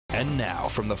And now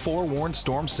from the Forewarned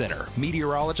Storm Center,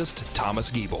 meteorologist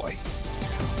Thomas Gieboy.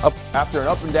 After an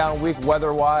up and down week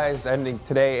weather-wise, ending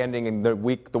in the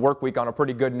work week on a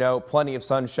pretty good note. Plenty of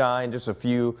sunshine, just a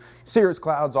few cirrus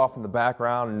clouds off in the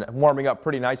background, and warming up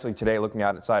pretty nicely today. Looking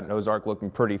outside at Ozark, looking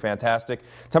pretty fantastic.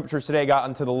 Temperatures today got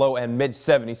into the low end,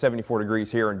 mid-70s, 74 degrees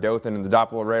here in Dothan. In the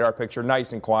Doppler radar picture,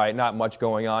 nice and quiet, not much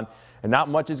going on. And not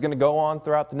much is going to go on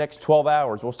throughout the next 12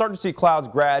 hours. We'll start to see clouds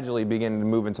gradually begin to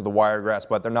move into the wiregrass,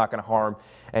 but they're not going to harm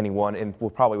anyone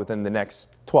probably within the next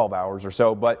 12 hours or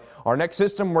so. But our next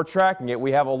system, we're tracking it.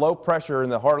 We have a low pressure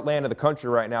in the heartland of the country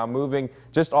right now, moving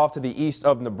just off to the east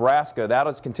of Nebraska. That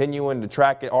is continuing to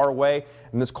track it our way.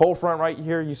 And this cold front right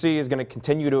here you see is going to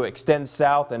continue to extend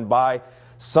south, and by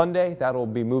Sunday, that'll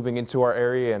be moving into our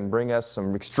area and bring us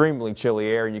some extremely chilly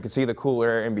air. And you can see the cooler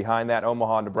air in behind that.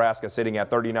 Omaha, Nebraska, sitting at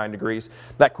 39 degrees.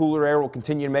 That cooler air will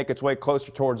continue to make its way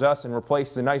closer towards us and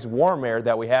replace the nice warm air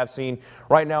that we have seen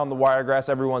right now in the wiregrass.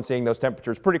 Everyone's seeing those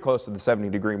temperatures pretty close to the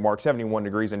 70-degree mark. 71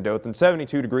 degrees in Dothan,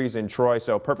 72 degrees in Troy,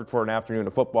 so perfect for an afternoon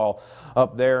of football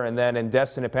up there. And then in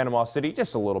Destin and Panama City,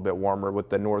 just a little bit warmer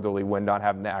with the northerly wind not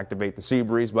having to activate the sea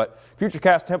breeze. But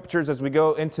futurecast temperatures as we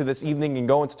go into this evening and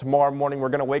go into tomorrow morning,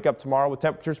 we're going to wake up tomorrow with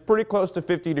temperatures pretty close to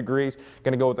 50 degrees.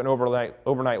 Going to go with an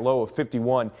overnight low of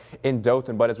 51 in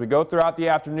Dothan. But as we go throughout the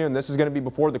afternoon, this is going to be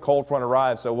before the cold front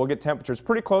arrives, so we'll get temperatures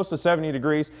pretty close to 70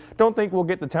 degrees. Don't think we'll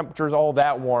get the temperatures all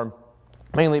that warm,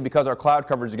 mainly because our cloud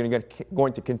coverage is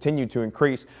going to continue to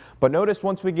increase. But notice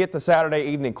once we get to Saturday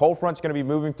evening, cold front's going to be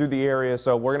moving through the area,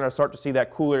 so we're going to start to see that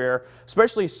cooler air,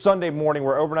 especially Sunday morning,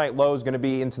 where overnight low is going to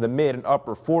be into the mid and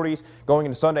upper 40s. Going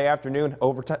into Sunday afternoon,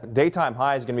 daytime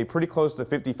high is going to be pretty close to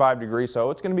 55 degrees, so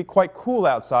it's going to be quite cool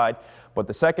outside. But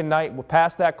the second night, we're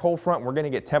past that cold front, we're going to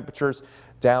get temperatures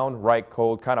downright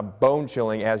cold, kind of bone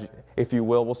chilling, if you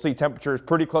will. We'll see temperatures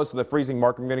pretty close to the freezing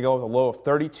mark. I'm going to go with a low of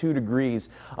 32 degrees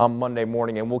on Monday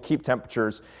morning, and we'll keep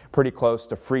temperatures pretty close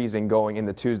to freezing going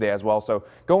into Tuesday as well. So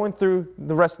going through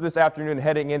the rest of this afternoon,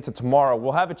 heading into tomorrow,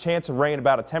 we'll have a chance of rain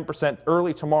about a 10%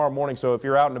 early tomorrow morning. So if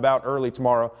you're out and about early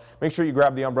tomorrow, make sure you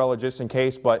grab the umbrella just in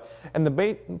case. And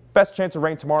the best chance of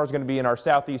rain tomorrow is going to be in our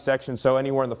southeast section, so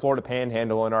anywhere in the Florida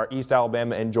Panhandle and our East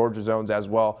Alabama and Georgia zones as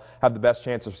well have the best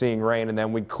chance of seeing rain. And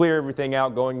then we clear everything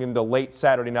out going into late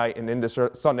Saturday night and into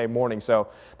Sunday morning. So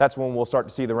that's when we'll start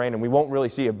to see the rain, and we won't really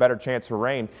see a better chance for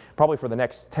rain probably for the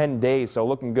next 10 days. So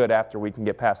looking good after we can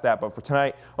get past that. But for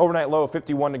tonight, overnight low of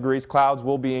 51 degrees. Clouds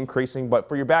will be increasing, but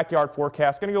for your backyard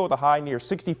forecast, going to go with a high near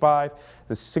 65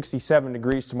 to 67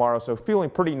 degrees tomorrow. So feeling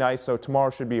pretty nice. So tomorrow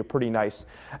should be a pretty nice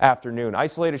afternoon.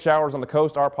 Isolated showers on the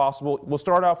coast are possible. We'll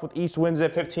start off with east winds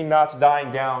at 15 knots,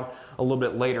 dying down a little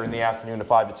bit later in the afternoon to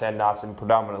 5 to 10 knots and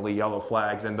predominantly yellow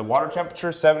flags. And the water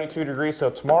temperature 72 degrees. So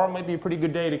tomorrow may be a pretty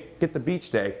good day to get the beach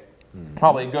day.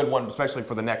 Probably a good one, especially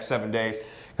for the next 7 days,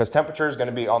 because temperature is going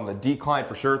to be on the decline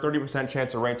for sure. 30%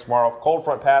 chance of rain tomorrow. Cold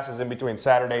front passes in between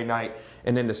Saturday night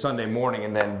and into Sunday morning,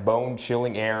 and then bone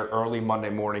chilling air early Monday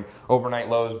morning. Overnight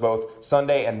lows both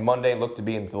Sunday and Monday look to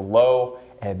be in the low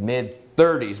and mid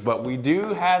 30s, but we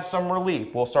do have some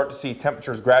relief. We'll start to see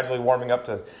temperatures gradually warming up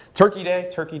to Turkey Day.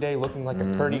 Turkey Day looking like a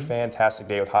pretty fantastic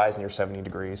day with highs near 70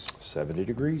 degrees. 70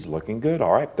 degrees, looking good.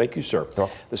 All right, thank you, sir.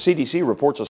 The CDC reports a